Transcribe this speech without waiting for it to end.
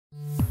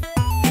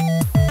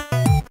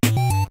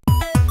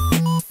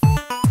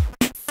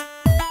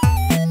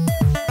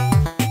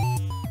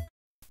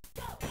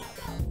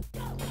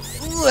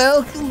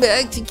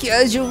back to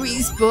Casual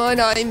Respawn.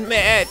 I'm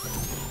Matt.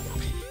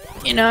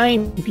 And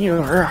I'm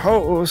your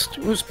host,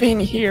 who's been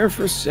here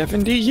for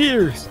 70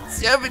 years.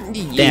 70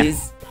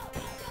 years.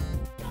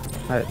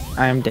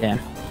 I am Dan.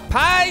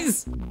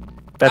 Pies!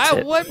 That's I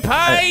it. want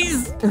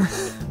pies!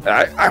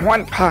 I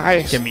want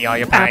pies. Give me all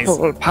your pies.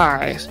 Apple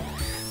pies.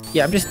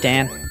 Yeah, I'm just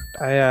Dan.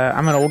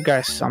 I'm an old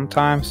guy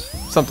sometimes.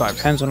 Sometimes.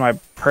 Depends when my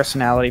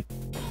personality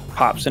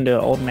pops into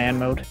old man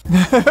mode.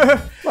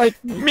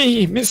 Like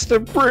me,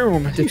 Mr.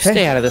 Broom.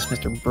 Stay out of this,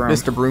 Mr. Broom.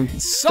 Mr. Broom.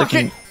 Suck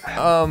it!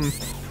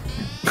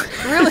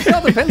 Really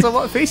all depends on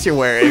what face you're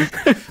wearing.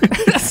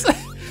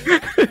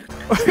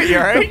 You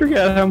alright? I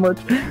forgot how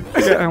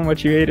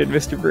much you hated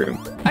Mr.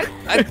 Broom.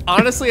 I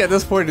honestly, at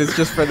this point, it's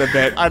just for the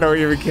bit. I don't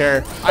even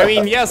care. I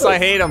mean, yes, I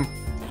hate him.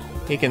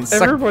 He can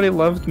suck. Everybody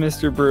loved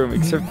Mr. Broom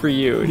except for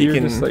you. You're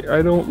just like,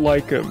 I don't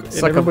like him. And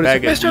suck a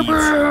bag like, of Mr.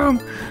 Broom!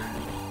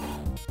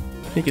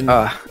 He can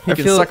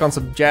suck on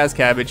some jazz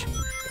cabbage.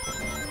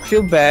 I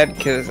feel bad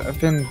because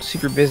I've been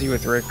super busy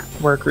with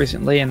work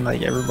recently, and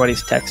like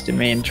everybody's texting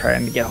me and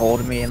trying to get hold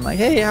of me and like,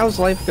 hey, how's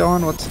life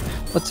going?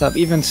 What's up?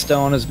 Even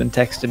Stone has been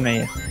texting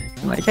me.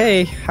 I'm like,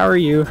 hey, how are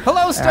you?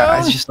 Hello, Stone. I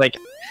was just like,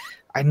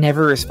 I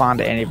never respond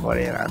to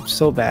anybody, and I'm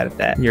so bad at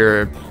that.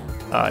 You're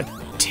a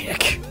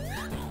dick.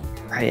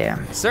 I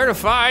am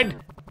certified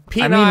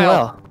penile. I mean,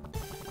 well,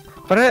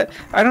 but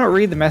I don't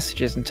read the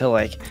messages until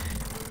like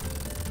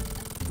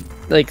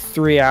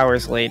 3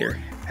 hours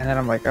later, and then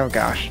I'm like, oh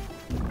gosh.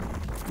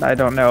 I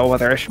don't know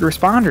whether I should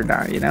respond or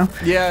not, you know?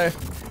 Yeah,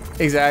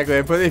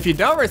 exactly. But if you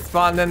don't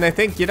respond, then they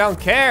think you don't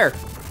care.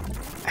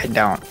 I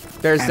don't.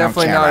 There's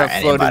definitely not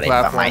a floating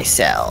platform. But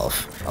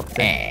myself.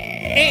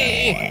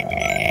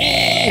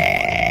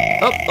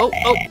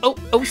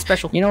 Oh,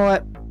 special. You know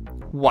what?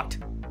 What?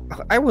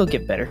 I will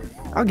get better.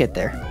 I'll get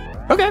there.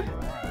 Okay.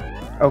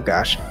 Oh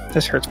gosh,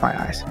 this hurts my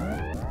eyes.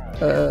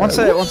 Once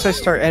I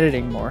start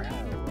editing more,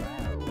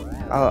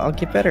 I'll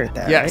get better at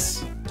that.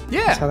 Yes. Right?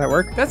 Yeah. That's how that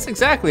works. That's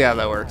exactly how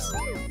that works.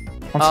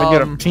 Once I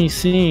get a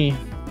PC.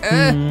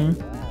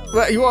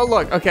 Well,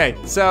 look. Okay.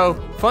 So,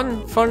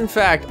 fun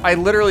fact. I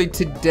literally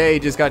today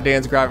just got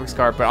Dan's graphics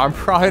card, but I'm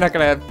probably not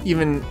gonna have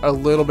even a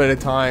little bit of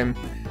time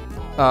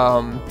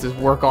to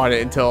work on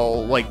it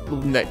until like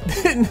in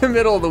the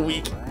middle of the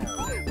week.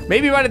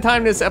 Maybe by the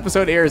time this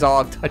episode airs,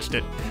 I'll have touched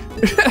it.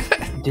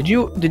 Did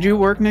you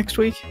work next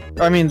week?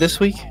 I mean,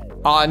 this week?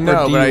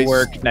 No, but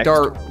I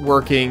start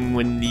working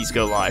when these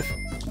go live.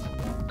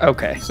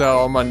 Okay. So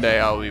on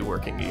Monday I'll be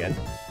working again.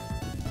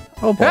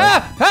 Oh boy.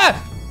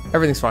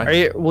 Everything's fine.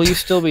 Will you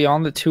still be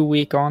on the 2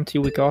 week on,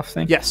 2 week off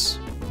thing? Yes.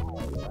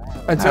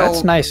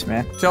 That's nice,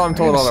 man. Until I'm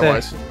told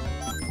otherwise.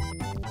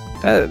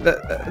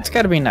 It's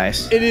got to be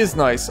nice. It is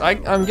nice.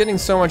 I'm getting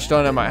so much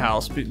done at my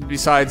house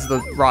besides the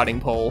rotting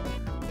pole.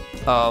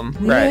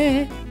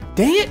 Right.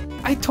 Dang it!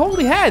 I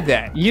totally had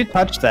that. You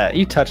touched that.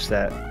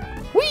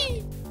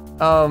 Whee!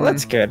 Well,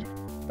 that's good.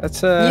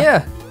 That's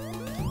yeah.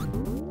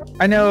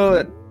 I know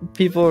that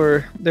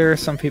there are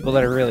some people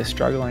that are really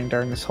struggling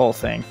during this whole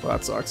thing. Well,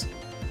 that sucks.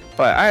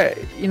 But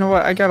you know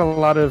what? I got a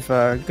lot of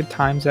good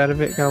times out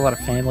of it. Got a lot of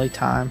family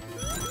time.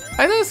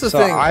 I know that's the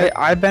thing. So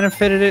I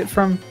benefited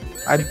from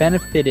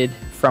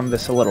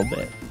this a little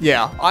bit.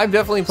 Yeah, I'm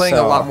definitely playing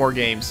a lot more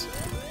games.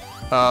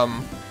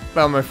 On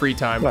my free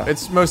time. Well,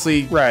 it's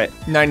mostly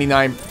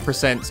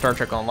 99% Star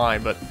Trek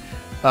Online, but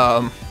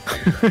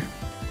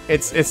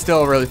it's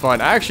still really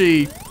fun.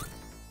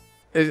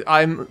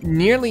 I'm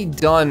nearly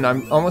done.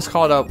 I'm almost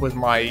caught up with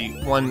my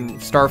one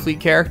Starfleet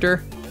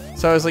character.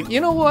 So I was like,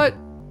 you know what?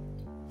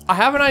 I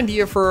have an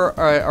idea for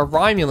a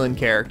Romulan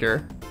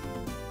character.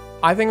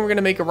 I think we're going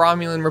to make a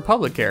Romulan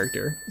Republic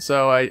character.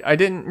 So I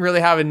didn't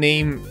really have a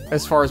name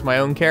as far as my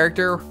own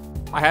character.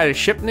 I had a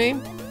ship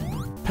name,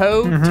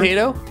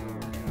 Potato.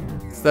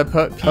 It's the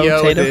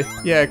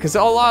P-O. Yeah, because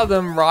a lot of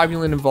them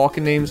Romulan and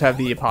Vulcan names have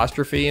the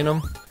apostrophe in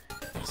them.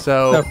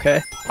 So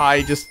okay.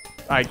 I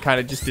kind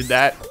of just did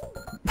that.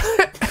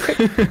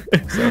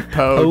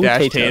 So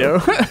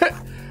Po-Tato.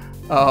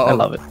 I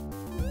love it.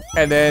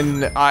 And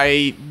then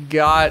I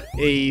got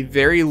a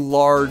very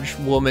large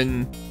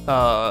woman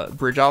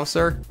bridge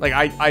officer. Like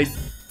I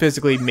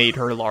physically made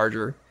her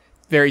larger,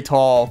 very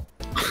tall,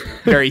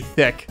 very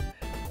thick,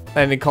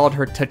 and they called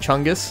her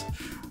chungus.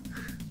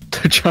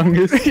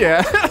 Chungus?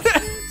 Yeah.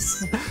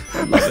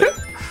 I love it.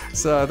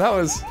 So that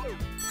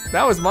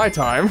was my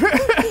time.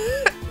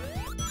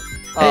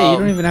 Hey, you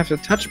don't even have to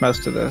touch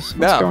most of this.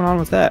 What's going on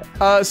with that?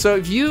 So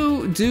if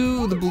you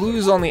do the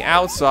blues on the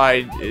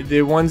outside,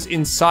 the ones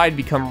inside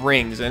become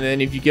rings, and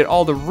then if you get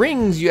all the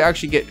rings, you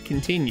actually get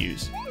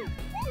continues.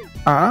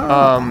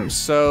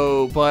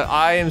 Oh. But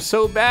I am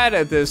so bad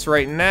at this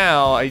right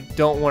now, I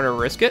don't want to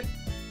risk it.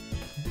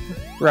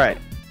 Right.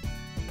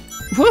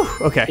 Whew,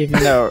 okay.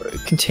 Even though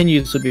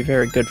continues would be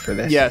very good for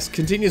this. Yes,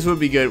 continues would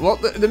be good. Well,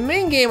 the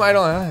main game, I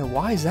don't.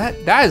 Why is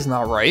that? That is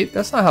not right.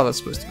 That's not how that's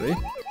supposed to be.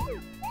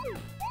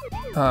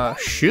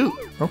 Shoot.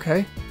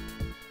 Okay.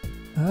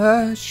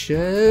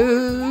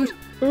 Shoot.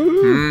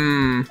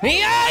 Yeah,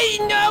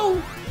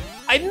 no!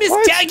 I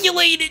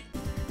miscalculated!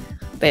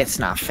 That's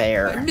not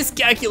fair. I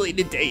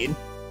miscalculated, Dan.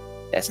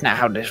 That's not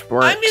how this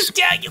works. I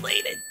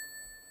miscalculated.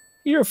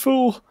 You're a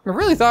fool. I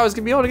really thought I was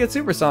gonna be able to get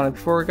supersonic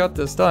before we got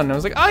this done. I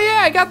was like, oh yeah,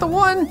 I got the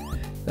one.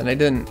 Then I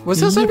didn't. Was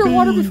this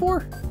underwater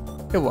before?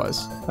 It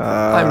was.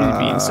 I'm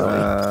being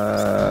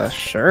silly.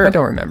 Sure. I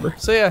don't remember.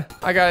 So yeah,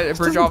 I got a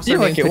bridge officer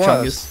named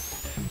Chungus.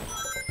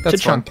 That's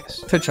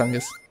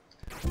Chungus.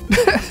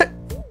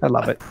 I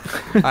love it.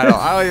 I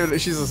don't even.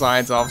 She's a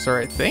science officer,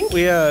 I think.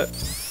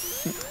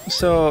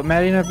 So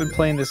Maddie and I have been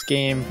playing this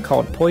game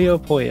called Puyo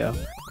Puyo.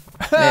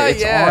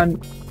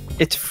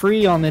 It's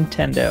free on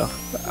Nintendo.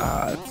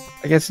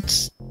 I guess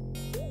it's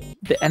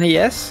the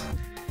NES.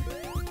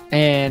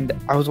 And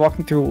I was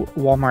walking through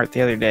Walmart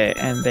the other day,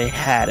 and they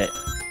had it,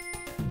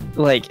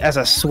 like, as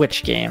a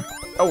Switch game.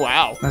 Oh,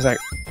 wow. I was like,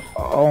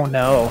 oh,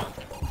 no.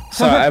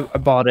 So I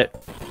bought it,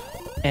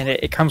 and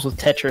it comes with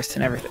Tetris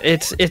and everything.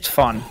 It's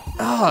fun.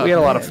 Oh, we had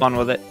a lot of fun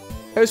with it.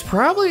 It was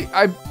probably,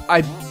 I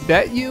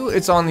bet you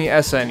it's on the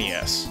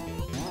SNES.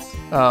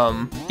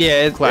 I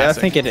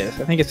think it is.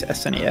 I think it's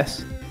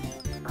SNES.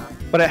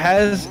 But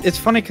it's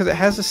funny because it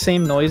has the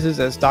same noises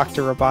as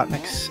Dr.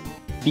 Robotnik's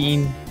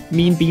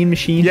Mean Bean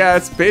Machine. Yeah,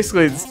 it's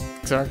basically the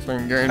exact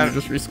same game. I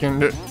just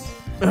reskinned it.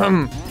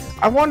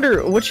 I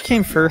wonder which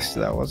came first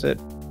though. Was it?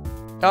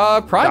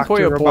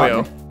 Probably Puyo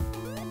Puyo.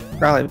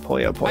 Probably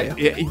Puyo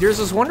Puyo. There's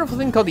this wonderful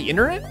thing called the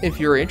internet.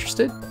 If you're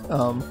interested.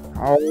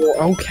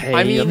 Oh, okay.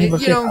 I mean,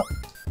 you know.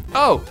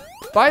 Oh,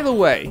 by the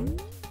way,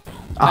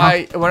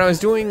 when I was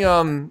doing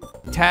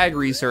tag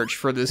research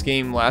for this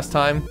game last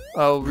time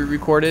we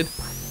recorded,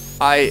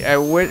 I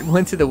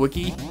went to the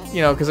wiki,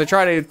 you know, because I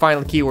try to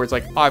find keywords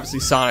like obviously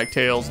Sonic,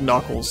 Tails,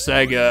 Knuckles,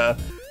 Sega,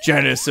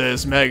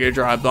 Genesis, Mega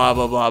Drive, blah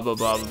blah blah blah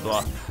blah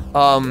blah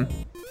blah,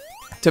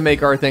 to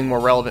make our thing more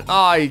relevant.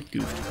 I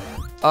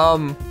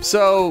goofed.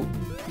 So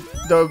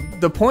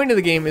the point of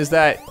the game is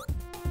that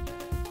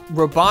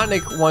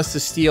Robotnik wants to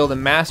steal the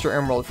Master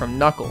Emerald from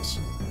Knuckles.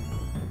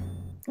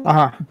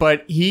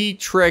 But he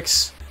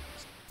tricks,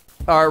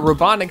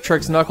 Robotnik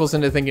tricks Knuckles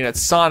into thinking that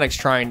Sonic's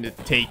trying to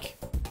take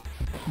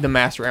the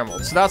Master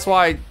Emerald. So that's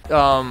why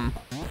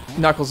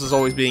Knuckles is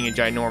always being a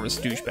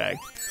ginormous douchebag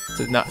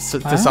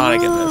to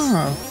Sonic in this.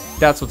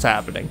 That's what's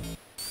happening.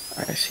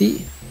 I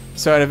see.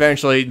 So and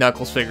eventually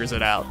Knuckles figures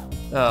it out.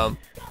 And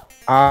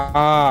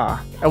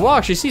we'll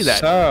actually see that.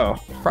 So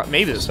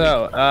maybe this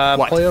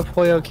Puyo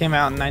Puyo came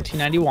out in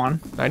 1991.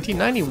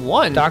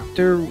 1991.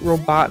 Dr.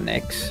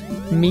 Robotnik's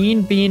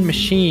Mean Bean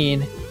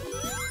Machine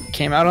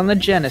came out on the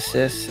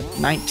Genesis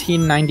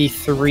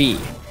 1993.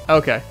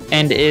 Okay.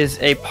 And is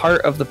a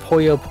part of the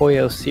Puyo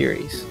Puyo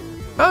series.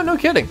 Oh, no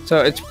kidding.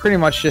 So it's pretty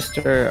much just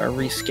a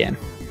reskin.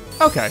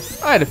 Okay.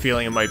 I had a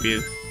feeling it might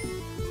be.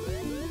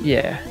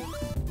 Yeah.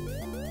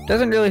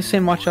 Doesn't really say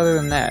much other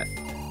than that.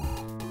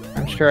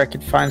 I'm sure I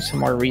could find some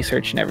more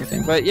research and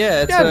everything. But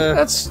yeah,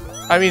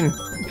 I mean,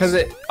 because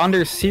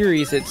under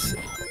series,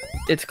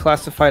 it's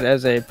classified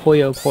as a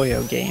Puyo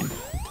Puyo game.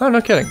 Oh,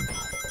 no kidding.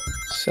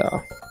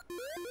 So,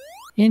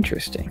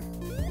 interesting.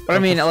 But I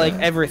mean, like,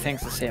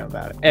 everything's the same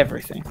about it.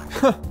 Everything.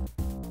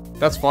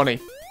 That's funny.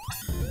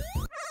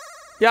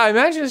 Yeah, I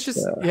imagine it's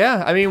just,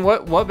 yeah, I mean,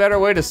 what better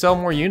way to sell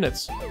more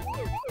units?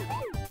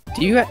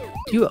 Do you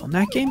own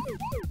that game?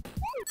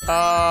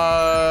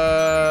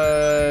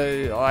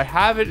 I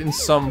have it in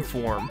some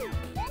form.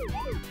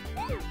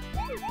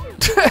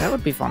 That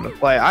would be fun to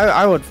play.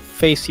 I would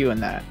face you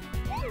in that.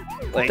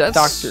 Like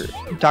Dr.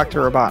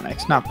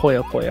 Robotnik's, not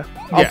Puyo Puyo.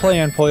 I'll play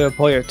in Puyo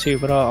Puyo too,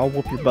 but I'll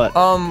whoop your butt.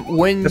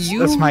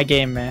 That's my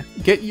game, man.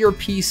 Get your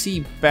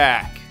PC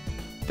back,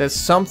 that's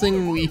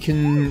something we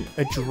can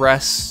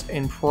address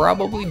and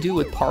probably do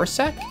with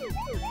Parsec.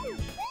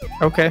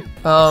 Okay.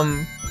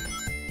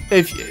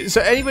 If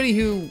anybody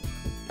who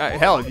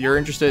hell, if you're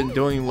interested in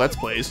doing Let's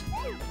Plays,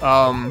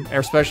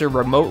 especially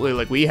remotely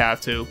like we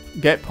have to,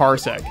 get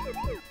Parsec.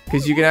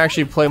 Because you can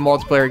actually play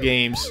multiplayer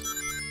games,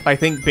 I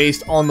think,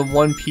 based on the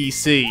one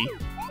PC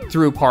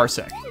through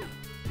Parsec.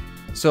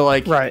 So,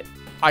 like, right.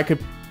 I could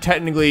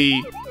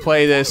technically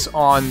play this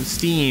on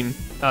Steam,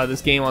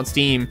 this game on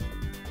Steam,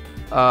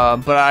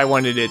 but I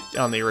wanted it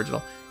on the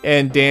original.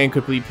 And Dan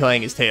could be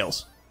playing his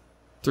Tails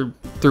through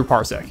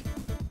Parsec.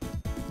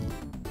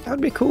 That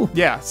would be cool.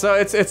 Yeah, so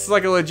it's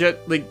like a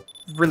legit, like,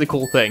 really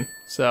cool thing.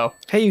 So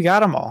hey, you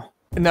got them all.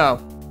 No,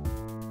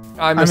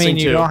 I'm missing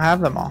two. You don't have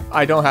them all.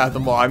 I don't have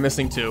them all. I'm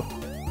missing two.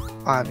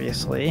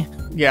 Obviously.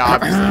 Yeah,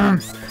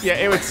 obviously. Yeah,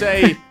 it would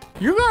say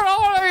you got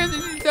all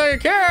the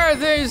care of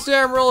these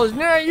emeralds.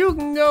 Now you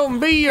can go and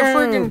be a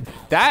freaking.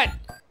 That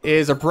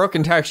is a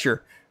broken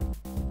texture.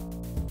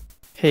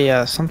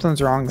 Hey,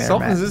 something's wrong there.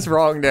 Something's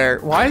wrong there.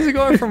 Why is it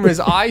going from his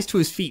eyes to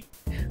his feet?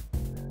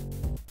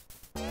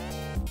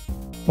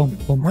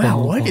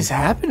 Wow, what is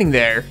happening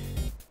there?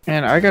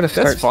 Man, I gotta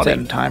start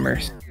setting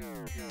timers.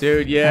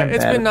 Dude, yeah,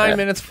 it's been 9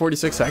 minutes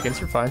 46 seconds.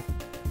 You're fine.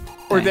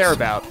 Or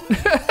thereabout.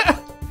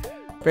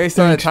 Based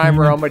on a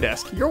timer on my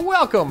desk. You're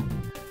welcome.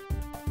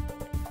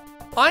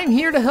 I'm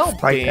here to help,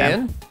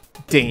 Dan.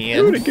 Dan.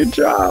 Doing a good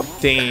job.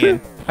 Dan.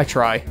 I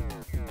try.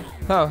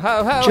 Ho,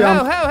 ho, ho, ho, ho,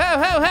 ho,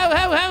 ho, ho,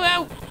 ho, ho,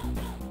 ho.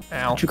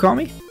 Ow. What'd you call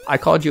me? I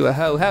called you a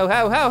ho, ho,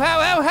 ho, ho,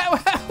 ho, ho, ho,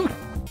 ho.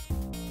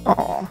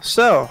 Oh,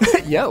 so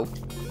Yo.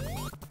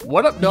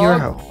 What up, your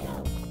dog?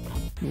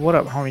 what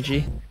up, homie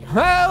G?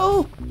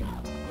 Hell,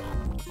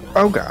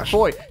 Oh gosh.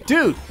 boy,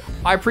 dude,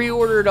 I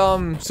pre-ordered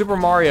Super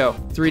Mario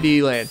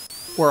 3D Land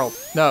World.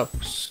 No,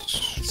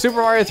 Super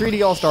Mario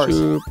 3D All Stars.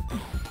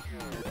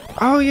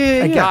 Oh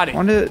yeah, I got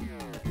it.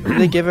 Did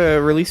they give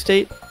a release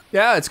date?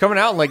 Yeah, it's coming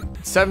out in like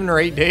 7 or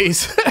 8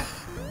 days.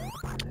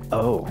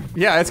 Oh.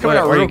 Yeah, it's coming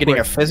What, out are real you getting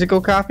quick. a physical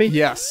copy?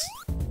 Yes.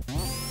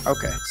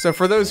 Okay. So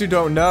for those who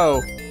don't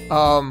know,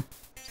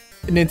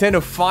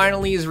 Nintendo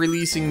finally is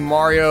releasing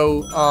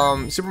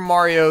Super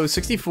Mario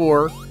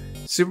 64,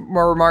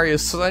 Super Mario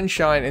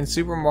Sunshine, and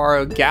Super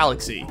Mario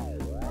Galaxy.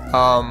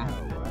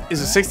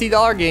 Is a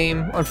 $60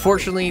 game.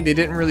 Unfortunately, they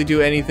didn't really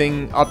do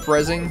anything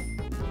up-resing.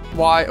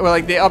 Why? Well,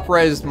 like they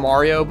up-resed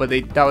Mario, but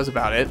that was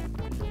about it.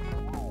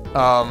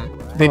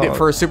 They did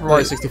for Super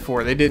Mario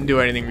 64. They didn't do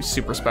anything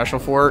super special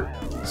for it.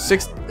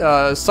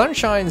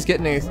 Sunshine's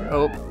getting a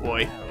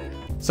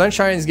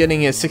Sunshine's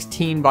getting a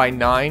 16 by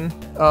 9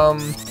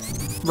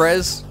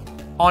 res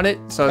on it,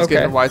 so it's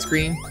getting a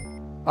widescreen.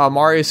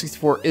 Mario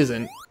 64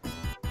 isn't.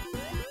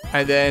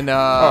 And then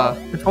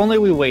if only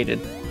we waited.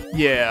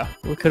 yeah,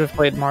 We could have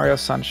played Mario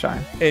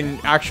Sunshine. in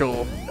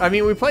actual. I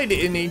mean, we played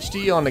it in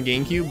HD on the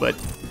GameCube, but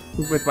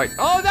with my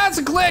that's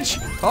a glitch.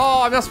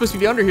 Oh, I'm not supposed to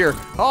be under here.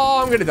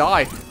 Oh, I'm gonna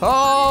die.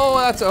 Oh,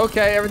 that's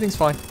okay. Everything's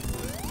fine.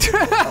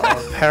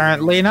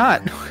 Apparently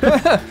not.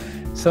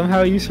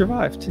 Somehow you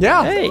survived.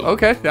 Yeah. Hey.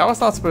 Okay, that was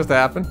not supposed to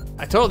happen.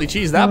 I totally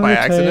cheesed that by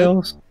accident.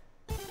 Tails.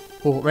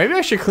 Well, maybe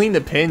I should clean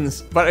the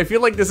pins, but I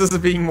feel like this is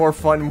being more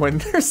fun when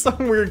there's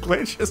some weird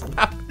glitches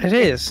happening. It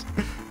is.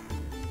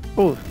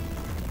 Oh.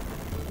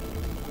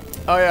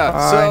 Oh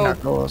yeah.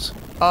 Knuckles.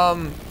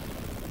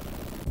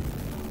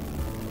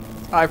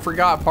 I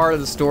forgot part of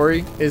the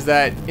story is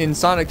that in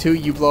Sonic 2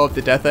 you blow up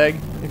the Death Egg,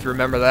 if you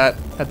remember that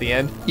at the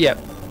end. Yep.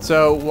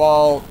 So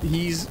while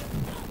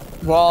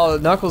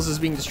Knuckles is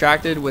being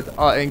distracted with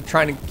and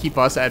trying to keep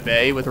us at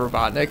bay with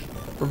Robotnik,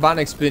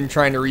 Robotnik's been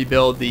trying to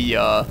rebuild the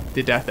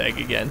Death Egg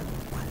again.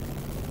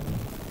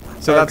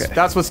 So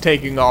that's what's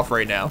taking off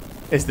right now,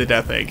 is the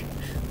Death Egg.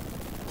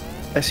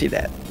 I see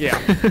that. Yeah,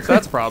 so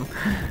that's a problem.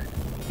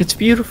 It's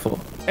beautiful.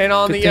 And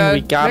on Good the thing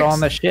we got next on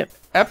the ship.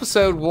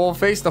 episode, we'll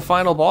face the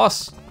final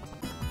boss.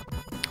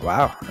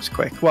 Wow, that's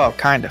quick. Well,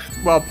 kind of.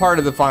 Well, part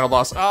of the final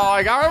boss. Oh,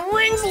 I got my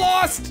rings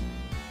lost!